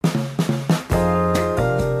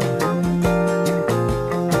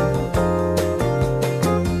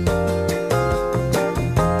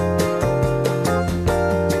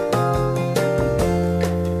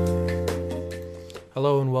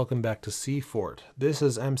welcome back to C-Fort. This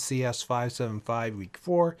is MCS 575 Week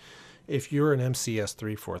 4. If you're an MCS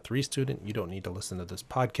 343 student, you don't need to listen to this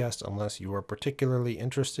podcast unless you are particularly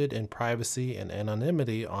interested in privacy and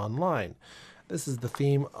anonymity online. This is the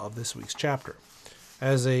theme of this week's chapter.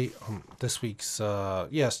 As this week's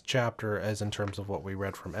chapter, as in terms of what we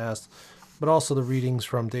read from S, but also the readings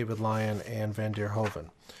from David Lyon and Van der Hoeven.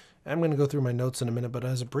 I'm going to go through my notes in a minute, but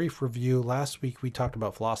as a brief review, last week we talked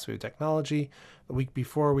about philosophy of technology. The week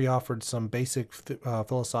before, we offered some basic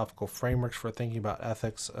philosophical frameworks for thinking about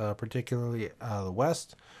ethics, particularly the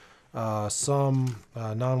West, some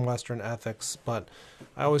non-Western ethics, but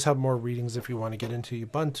I always have more readings if you want to get into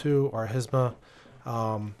Ubuntu or Hisma.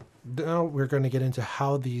 Now we're going to get into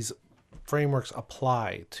how these frameworks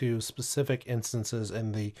apply to specific instances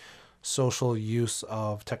in the social use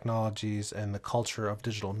of technologies and the culture of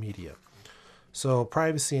digital media. So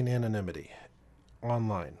privacy and anonymity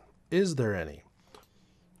online. Is there any?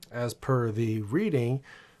 As per the reading,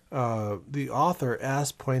 the author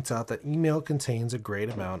S points out that email contains a great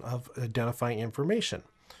amount of identifying information.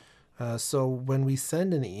 So when we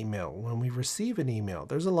send an email, when we receive an email,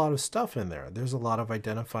 there's a lot of stuff in there. There's a lot of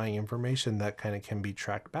identifying information that kind of can be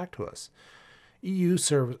tracked back to us.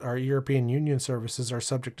 Our European Union services are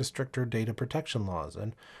subject to stricter data protection laws,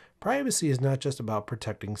 and privacy is not just about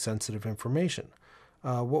protecting sensitive information.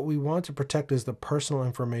 What we want to protect is the personal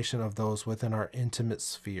information of those within our intimate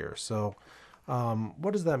sphere. So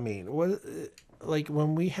what does that mean? Like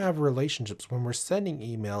when we have relationships, when we're sending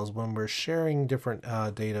emails, when we're sharing different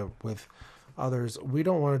data with others, we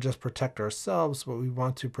don't want to just protect ourselves, but we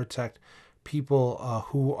want to protect people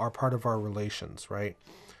who are part of our relations, right?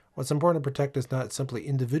 What's important to protect is not simply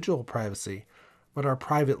individual privacy, but our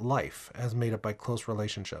private life as made up by close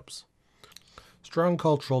relationships. Strong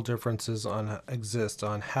cultural differences exist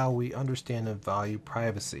on how we understand and value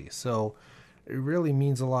privacy. So it really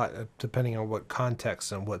means a lot depending on what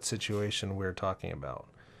context and what situation we're talking about.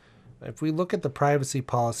 If we look at the privacy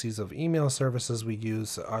policies of email services we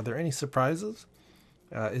use, are there any surprises?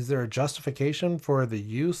 Is there a justification for the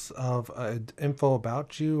use of info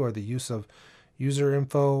about you or the use of user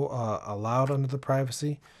info allowed under the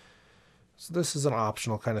privacy? So this is an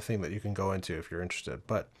optional kind of thing that you can go into if you're interested.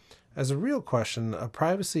 But as a real question,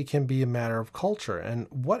 privacy can be a matter of culture. And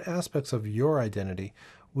what aspects of your identity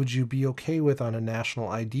would you be okay with on a national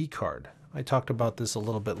ID card? I talked about this a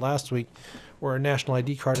little bit last week, where a national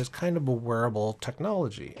ID card is kind of a wearable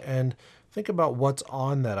technology. And think about what's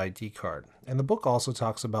on that ID card. And the book also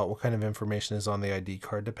talks about what kind of information is on the ID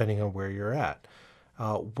card depending on where you're at.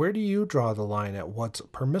 Where do you draw the line at what's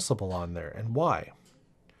permissible on there and why?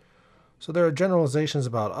 So there are generalizations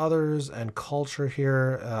about others and culture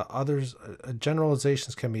here.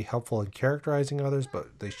 Generalizations can be helpful in characterizing others,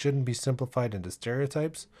 but they shouldn't be simplified into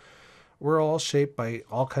stereotypes. We're all shaped by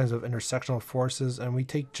all kinds of intersectional forces, and we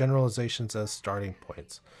take generalizations as starting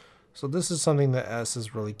points. So this is something that S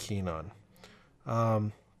is really keen on.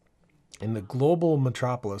 In the global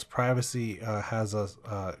metropolis, privacy has us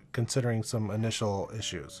considering some initial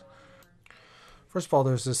issues. First of all,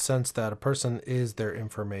 there's this sense that a person is their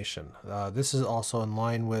information. This is also in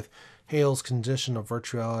line with Hale's condition of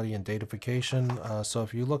virtuality and datafication. So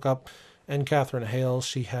if you look up Catherine Hale,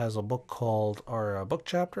 she has a book called, or a book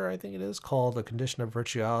chapter, I think it is, called The Condition of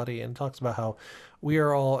Virtuality, and talks about how we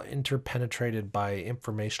are all interpenetrated by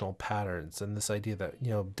informational patterns and this idea that,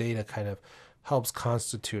 data kind of helps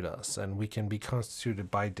constitute us, and we can be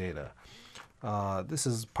constituted by data. This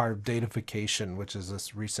is part of datafication, which is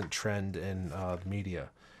this recent trend in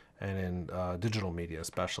media and in digital media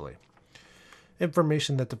especially.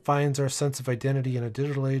 Information that defines our sense of identity in a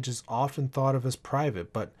digital age is often thought of as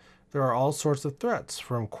private, but there are all sorts of threats,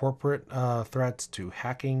 from corporate threats to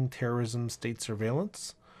hacking, terrorism, state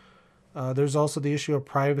surveillance. There's also the issue of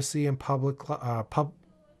privacy and private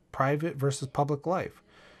versus public life.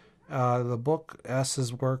 The book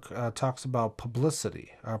S's work talks about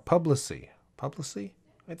publicity. Publicity?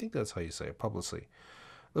 I think that's how you say it, publicity.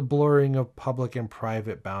 The blurring of public and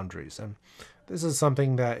private boundaries. And this is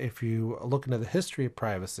something that if you look into the history of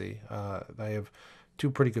privacy, I have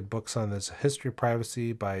two pretty good books on this. History of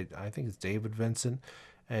Privacy by, I think it's David Vincent,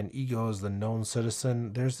 and Ego as the Known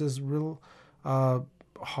Citizen. There's this real really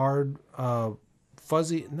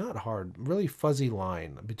fuzzy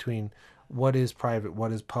line between what is private,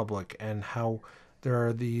 what is public, and how there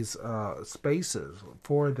are these spaces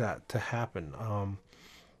for that to happen.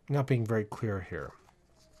 Not being very clear here.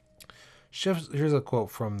 Here's a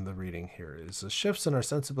quote from the reading here. Is shifts in our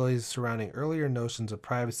sensibilities surrounding earlier notions of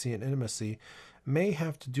privacy and intimacy may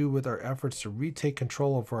have to do with our efforts to retake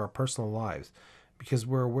control over our personal lives, because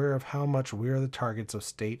we're aware of how much we are the targets of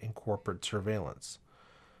state and corporate surveillance.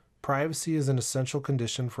 Privacy is an essential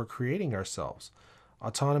condition for creating ourselves.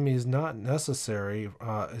 Autonomy is not necessary,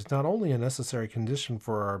 is not only a necessary condition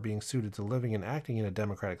for our being suited to living and acting in a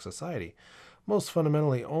democratic society. Most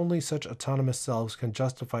fundamentally, only such autonomous selves can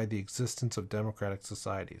justify the existence of democratic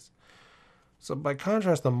societies. So, by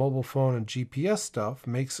contrast, the mobile phone and GPS stuff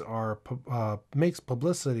makes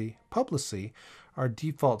publicity our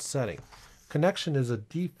default setting. Connection is a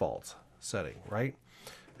default setting, right?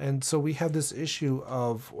 And so we have this issue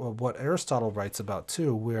of what Aristotle writes about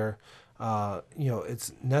too, where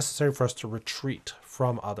it's necessary for us to retreat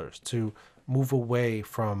from others, to move away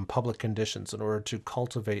from public conditions in order to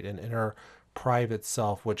cultivate an inner private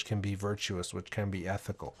self, which can be virtuous, which can be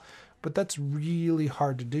ethical. But that's really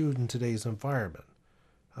hard to do in today's environment.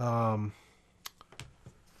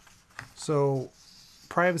 So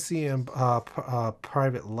privacy and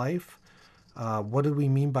private life. What do we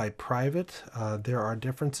mean by private? There are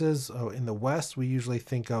differences. In the West, we usually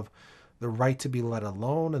think of the right to be let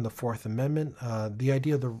alone in the Fourth Amendment. The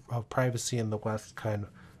idea of privacy in the West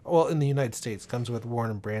in the United States comes with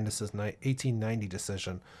Warren and Brandis's 1890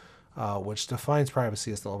 decision, which defines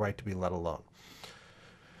privacy as the right to be let alone.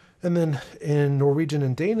 And then in Norwegian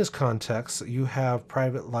and Danish context, you have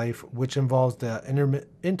private life, which involves the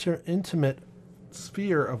intimate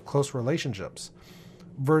sphere of close relationships,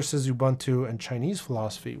 versus Ubuntu and Chinese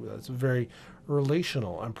philosophy. That's very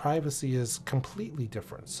relational, and privacy is completely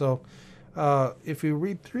different. So if you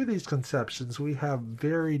read through these conceptions, we have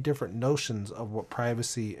very different notions of what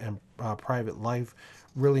privacy and private life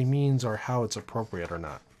really means, or how it's appropriate or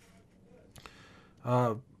not.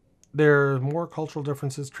 There are more cultural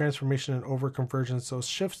differences, transformation, and overconvergence. So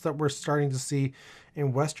shifts that we're starting to see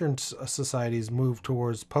in Western societies move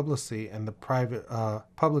towards publicity and the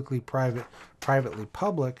publicly private, privately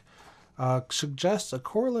public, suggests a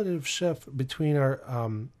correlative shift between our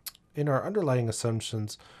in our underlying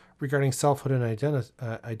assumptions regarding selfhood and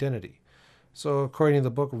identity. So according to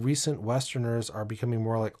the book, recent Westerners are becoming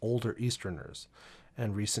more like older Easterners,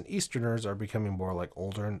 and recent Easterners are becoming more like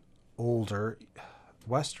older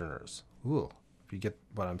Westerners. Ooh, if you get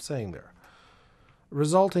what I'm saying there. The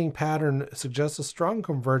resulting pattern suggests a strong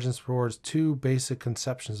convergence towards two basic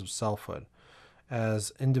conceptions of selfhood,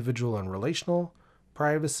 as individual and relational,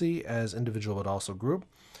 privacy as individual but also group,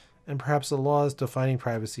 and perhaps the laws defining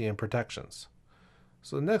privacy and protections.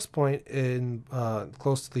 So the next point, in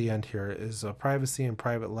close to the end here, is privacy and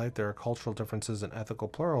private life. There are cultural differences in ethical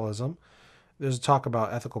pluralism. There's a talk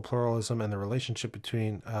about ethical pluralism and the relationship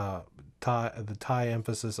between the Thai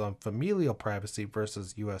emphasis on familial privacy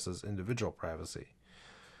versus U.S.'s individual privacy.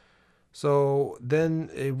 So then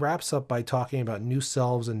it wraps up by talking about new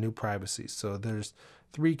selves and new privacy. So there's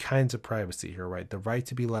three kinds of privacy here, right? The right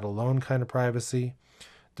to be let alone kind of privacy,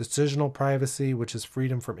 decisional privacy, which is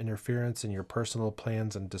freedom from interference in your personal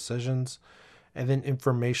plans and decisions, and then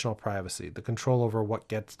informational privacy, the control over what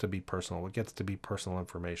gets to be personal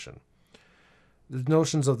information. The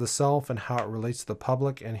notions of the self and how it relates to the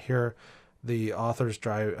public, and here the authors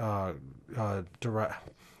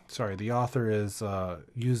the author is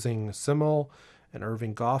using Simmel and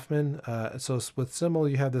Irving Goffman. So with Simmel,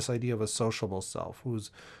 you have this idea of a sociable self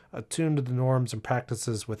who's attuned to the norms and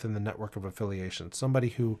practices within the network of affiliation, somebody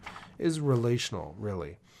who is relational,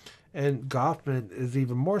 really. And Goffman is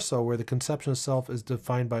even more so, where the conception of self is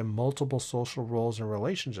defined by multiple social roles and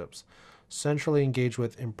relationships, centrally engaged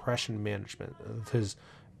with impression management, his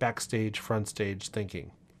backstage, front stage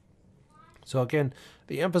thinking. So again,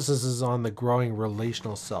 the emphasis is on the growing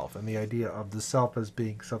relational self and the idea of the self as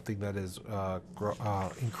being something that is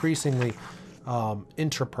increasingly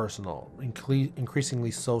interpersonal,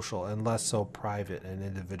 increasingly social, and less so private and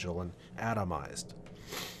individual and atomized.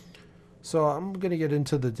 So I'm going to get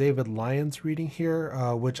into the David Lyons reading here,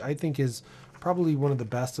 which I think is probably one of the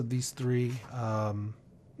best of these three. I'll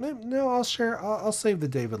save the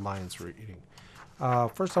David Lyons reading.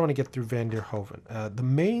 First, I want to get through Van der Hoeven. The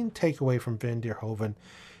main takeaway from Van der Hoeven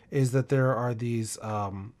is that there are these,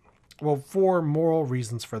 four moral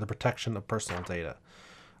reasons for the protection of personal data.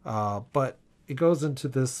 But it goes into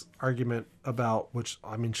this argument about, which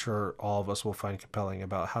I'm sure all of us will find compelling,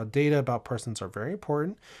 about how data about persons are very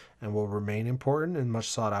important and will remain important and much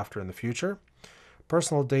sought after in the future.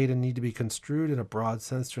 Personal data need to be construed in a broad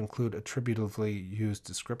sense to include attributively used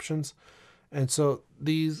descriptions. And so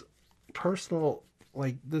these personal,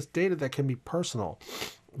 this data that can be personal,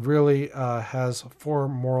 really has four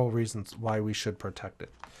moral reasons why we should protect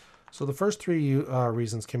it. So the first three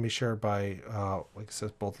reasons can be shared by, like I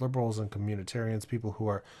said, both liberals and communitarians, people who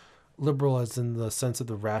are liberal as in the sense of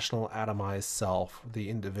the rational atomized self, the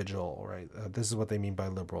individual, right? This is what they mean by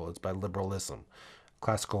liberal. It's by liberalism.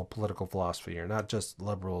 classical political philosophy here, not just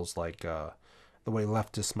liberals like the way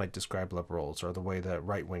leftists might describe liberals or the way that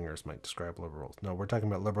right-wingers might describe liberals. No, we're talking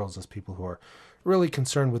about liberals as people who are really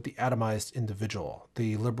concerned with the atomized individual,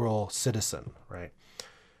 the liberal citizen, right?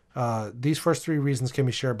 These first three reasons can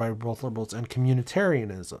be shared by both liberals and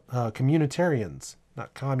communitarians,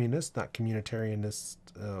 not communists, not communitarianists,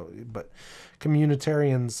 but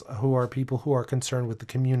communitarians who are people who are concerned with the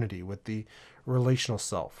community, with the relational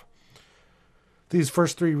self. These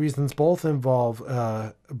first three reasons both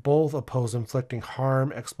oppose inflicting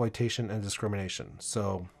harm, exploitation, and discrimination.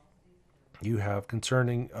 So you have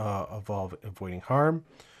avoiding harm,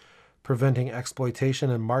 preventing exploitation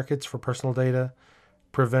in markets for personal data,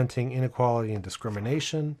 preventing inequality and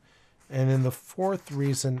discrimination. And then the fourth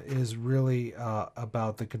reason is really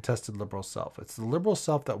about the contested liberal self. It's the liberal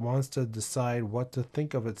self that wants to decide what to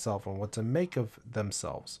think of itself and what to make of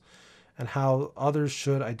themselves, and how others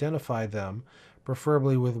should identify them,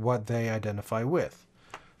 preferably with what they identify with.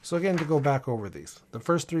 So again, to go back over these, the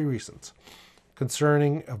first three reasons: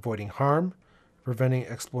 concerning avoiding harm, preventing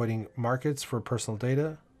exploiting markets for personal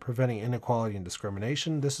data, preventing inequality and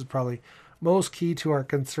discrimination. This is probably most key to our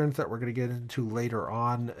concerns that we're going to get into later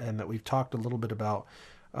on, and that we've talked a little bit about,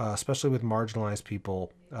 especially with marginalized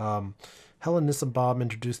people. Helen Nissenbaum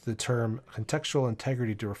introduced the term contextual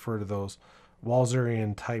integrity to refer to those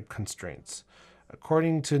Walzerian type constraints.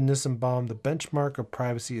 According to Nissenbaum, the benchmark of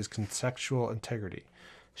privacy is contextual integrity.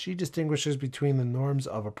 She distinguishes between the norms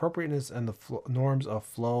of appropriateness and the norms of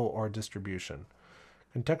flow or distribution.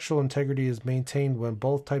 Contextual integrity is maintained when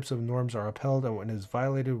both types of norms are upheld, and when it is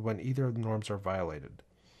violated when either of the norms are violated.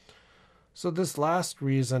 So this last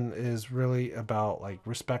reason is really about like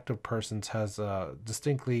respect of persons has a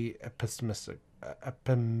distinctly epistemistic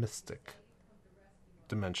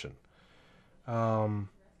dimension.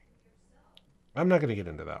 I'm not going to get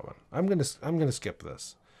into that one. I'm going to skip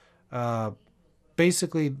this.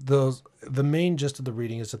 Basically, the main gist of the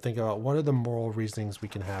reading is to think about what are the moral reasonings we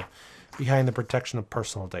can have behind the protection of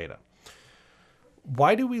personal data.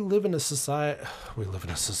 Why do we live in a society? We live in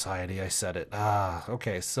a society. I said it.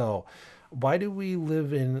 Okay. So, why do we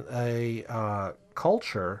live in a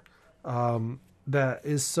culture that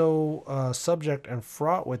is so subject and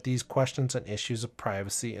fraught with these questions and issues of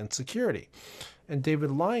privacy and security? And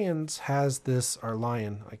David Lyons has this, or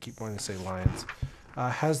Lyon, I keep wanting to say Lyons,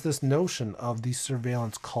 has this notion of the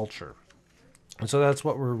surveillance culture. And so that's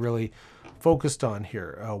what we're really focused on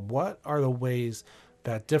here. What are the ways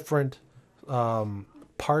that different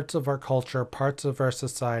parts of our culture, parts of our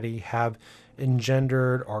society have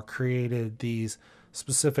engendered or created these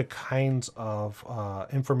specific kinds of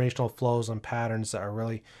informational flows and patterns that are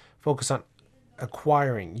really focused on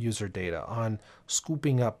acquiring user data, on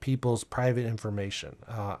scooping up people's private information.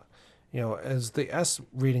 As the S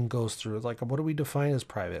reading goes through, like, what do we define as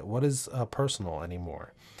private? What is personal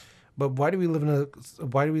anymore? But why do we live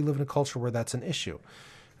in a culture where that's an issue?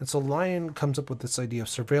 And so Lyon comes up with this idea of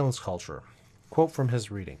surveillance culture. Quote from his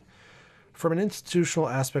reading: "From an institutional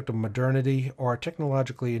aspect of modernity or a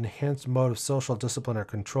technologically enhanced mode of social discipline or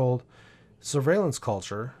control, surveillance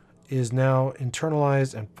culture is now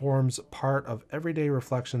internalized and forms part of everyday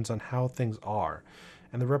reflections on how things are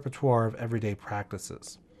and the repertoire of everyday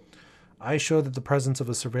practices. I show that the presence of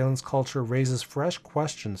a surveillance culture raises fresh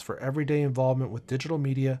questions for everyday involvement with digital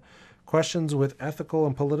media, questions with ethical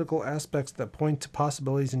and political aspects that point to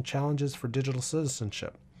possibilities and challenges for digital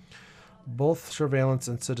citizenship. Both surveillance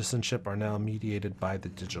and citizenship are now mediated by the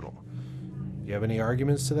digital." You have any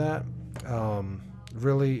arguments to that?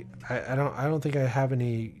 Really, I don't think I have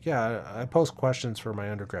any. Yeah, I post questions for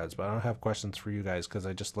my undergrads, but I don't have questions for you guys because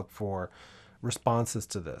I just look for responses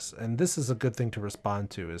to this. And this is a good thing to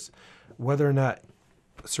respond to, is whether or not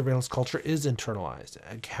surveillance culture is internalized.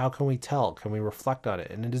 How can we tell? Can we reflect on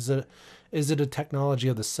it? And is it a technology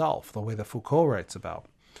of the self, the way that Foucault writes about?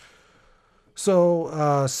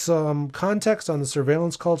 So some context on the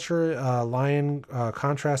surveillance culture. Lyon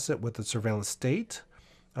contrasts it with the surveillance state,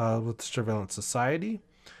 with the surveillance society.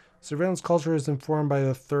 Surveillance culture is informed by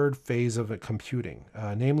the third phase of computing,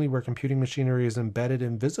 namely where computing machinery is embedded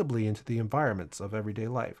invisibly into the environments of everyday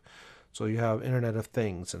life. So you have Internet of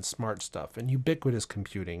Things and smart stuff and ubiquitous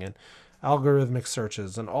computing and algorithmic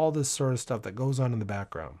searches and all this sort of stuff that goes on in the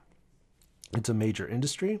background. It's a major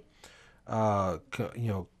industry.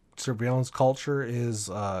 Surveillance culture is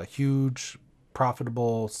a huge,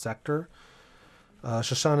 profitable sector.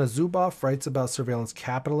 Shoshana Zuboff writes about surveillance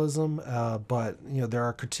capitalism, but there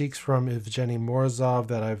are critiques from Evgeny Morozov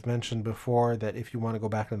that I've mentioned before, that if you want to go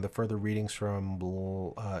back into the further readings from,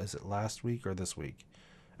 is it last week or this week?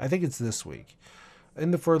 I think it's this week.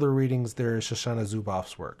 In the further readings, there is Shoshana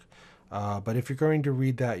Zuboff's work. But if you're going to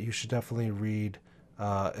read that, you should definitely read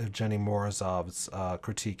Evgeny Morozov's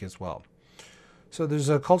critique as well. So there's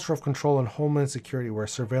a culture of control and homeland security where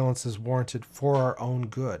surveillance is warranted for our own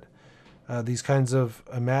good. These kinds of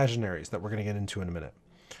imaginaries that we're going to get into in a minute.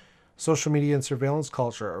 Social media and surveillance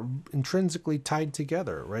culture are intrinsically tied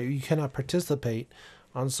together, right? You cannot participate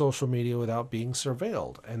on social media without being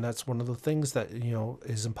surveilled. And that's one of the things that,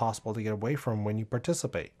 is impossible to get away from when you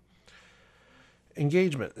participate.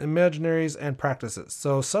 Engagement, imaginaries, and practices.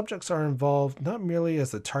 So subjects are involved not merely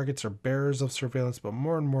as the targets or bearers of surveillance, but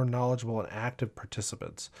more and more knowledgeable and active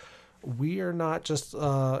participants. We are not just,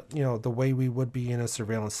 the way we would be in a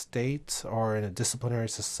surveillance state or in a disciplinary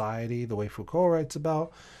society, the way Foucault writes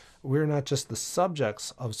about. We're not just the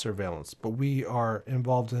subjects of surveillance, but we are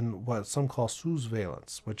involved in what some call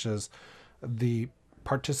surveillance, which is the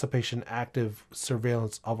participation, active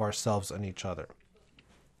surveillance of ourselves and each other.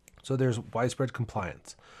 So there's widespread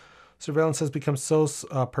compliance. Surveillance has become so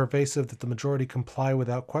pervasive that the majority comply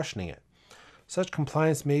without questioning it. Such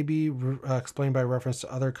compliance may be explained by reference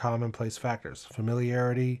to other commonplace factors: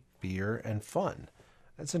 familiarity, fear, and fun.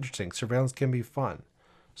 That's interesting. Surveillance can be fun.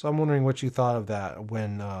 So I'm wondering what you thought of that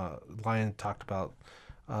when Lyon talked about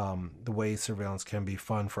the way surveillance can be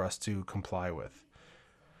fun for us to comply with.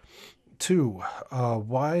 2,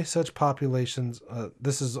 why such populations,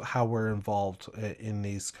 this is how we're involved in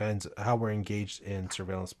these kinds, how we're engaged in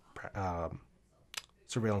surveillance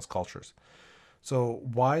cultures. So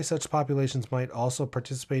why such populations might also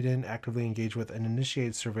participate in, actively engage with, and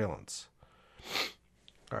initiate surveillance.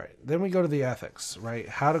 All right, then we go to the ethics, right?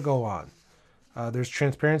 How to go on. There's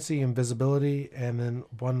transparency and visibility, and then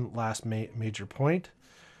one last major point.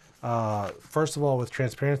 First of all, with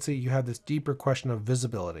transparency, you have this deeper question of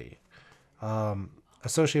visibility.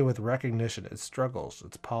 Associated with recognition, its struggles,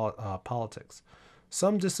 its politics.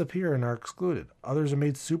 Some disappear and are excluded. Others are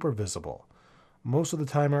made super visible. Most of the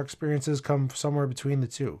time, our experiences come somewhere between the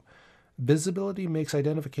two. Visibility makes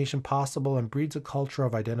identification possible and breeds a culture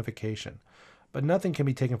of identification. But nothing can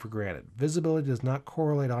be taken for granted. Visibility does not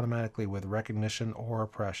correlate automatically with recognition or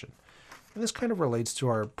oppression. And this kind of relates to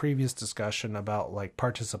our previous discussion about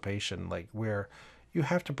participation, where you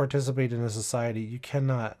have to participate in a society. You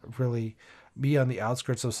cannot really be on the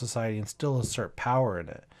outskirts of society and still assert power in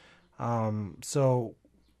it.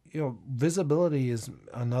 Visibility is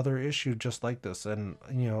another issue just like this. And,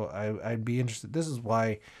 I'd be interested. This is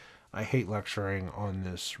why I hate lecturing on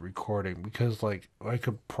this recording, because I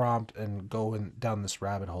could prompt and go down this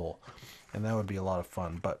rabbit hole, and that would be a lot of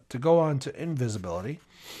fun. But to go on to invisibility,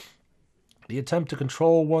 the attempt to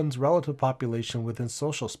control one's relative population within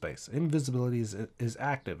social space. Invisibility is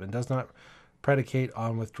active and does not predicate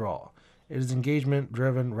on withdrawal. It is engagement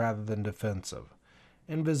driven rather than defensive.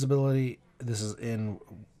 Invisibility, this is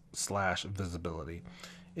in/visibility,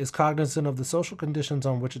 is cognizant of the social conditions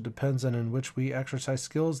on which it depends and in which we exercise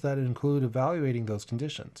skills that include evaluating those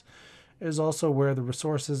conditions. It is also aware of the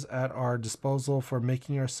resources at our disposal for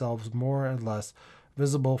making ourselves more and less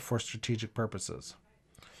visible for strategic purposes.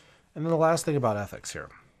 And then the last thing about ethics here.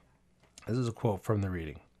 This is a quote from the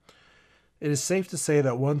reading. It is safe to say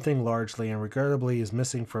that one thing largely and regrettably is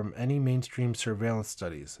missing from any mainstream surveillance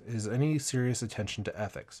studies is any serious attention to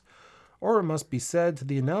ethics. Or it must be said to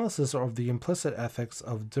the analysis of the implicit ethics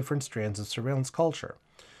of different strands of surveillance culture.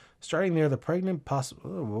 Starting there, the pregnant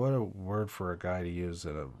what a word for a guy to use.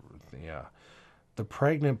 The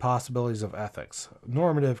pregnant possibilities of ethics,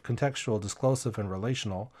 normative, contextual, disclosive, and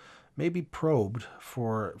relational, may be probed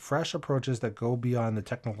for fresh approaches that go beyond the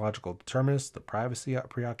technological determinists, the privacy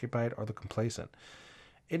preoccupied, or the complacent.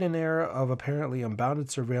 In an era of apparently unbounded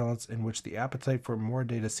surveillance in which the appetite for more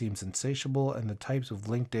data seems insatiable and the types of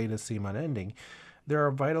linked data seem unending, there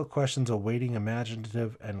are vital questions awaiting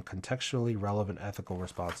imaginative and contextually relevant ethical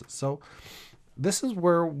responses. So this is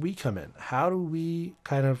where we come in. How do we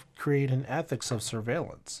kind of create an ethics of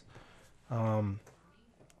surveillance?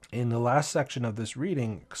 In the last section of this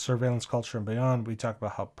reading, Surveillance Culture and Beyond, we talk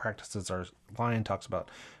about how practices are, Lyon talks about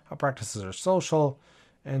how practices are social,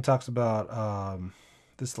 and talks about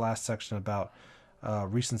this last section about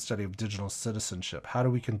recent study of digital citizenship. How do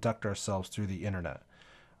we conduct ourselves through the internet?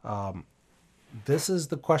 This is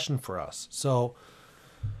the question for us. So,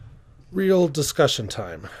 real discussion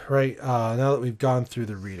time, right? Now that we've gone through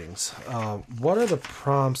the readings, what are the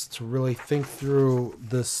prompts to really think through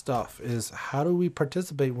this stuff? Is how do we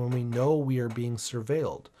participate when we know we are being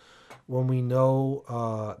surveilled? When we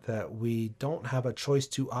know that we don't have a choice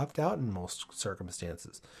to opt out in most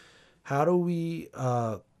circumstances? How do we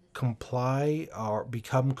comply or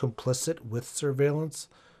become complicit with surveillance?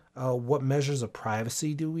 What measures of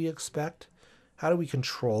privacy do we expect? How do we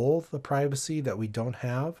control the privacy that we don't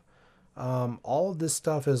have? All of this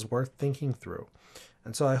stuff is worth thinking through.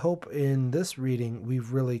 And so I hope in this reading,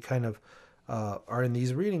 we've really kind of, or in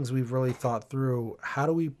these readings, we've really thought through how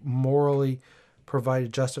do we morally provide a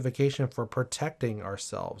justification for protecting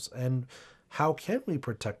ourselves, and how can we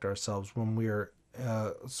protect ourselves when we're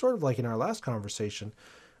sort of like in our last conversation,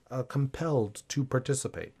 compelled to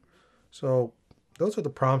participate. So those are the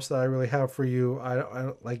prompts that I really have for you. I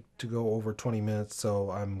don't like to go over 20 minutes,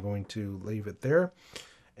 so I'm going to leave it there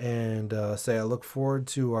and say I look forward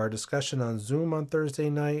to our discussion on Zoom on Thursday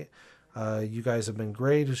night. You guys have been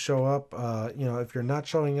great to show up. If you're not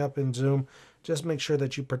showing up in Zoom, just make sure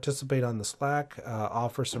that you participate on the Slack,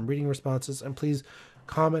 offer some reading responses, and please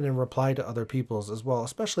comment and reply to other people's as well,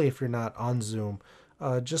 especially if you're not on Zoom,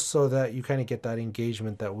 just so that you kind of get that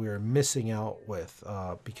engagement that we're missing out with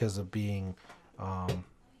because of being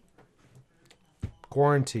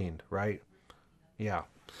quarantined, right? Yeah.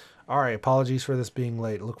 All right. Apologies for this being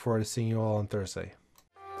late. Look forward to seeing you all on Thursday.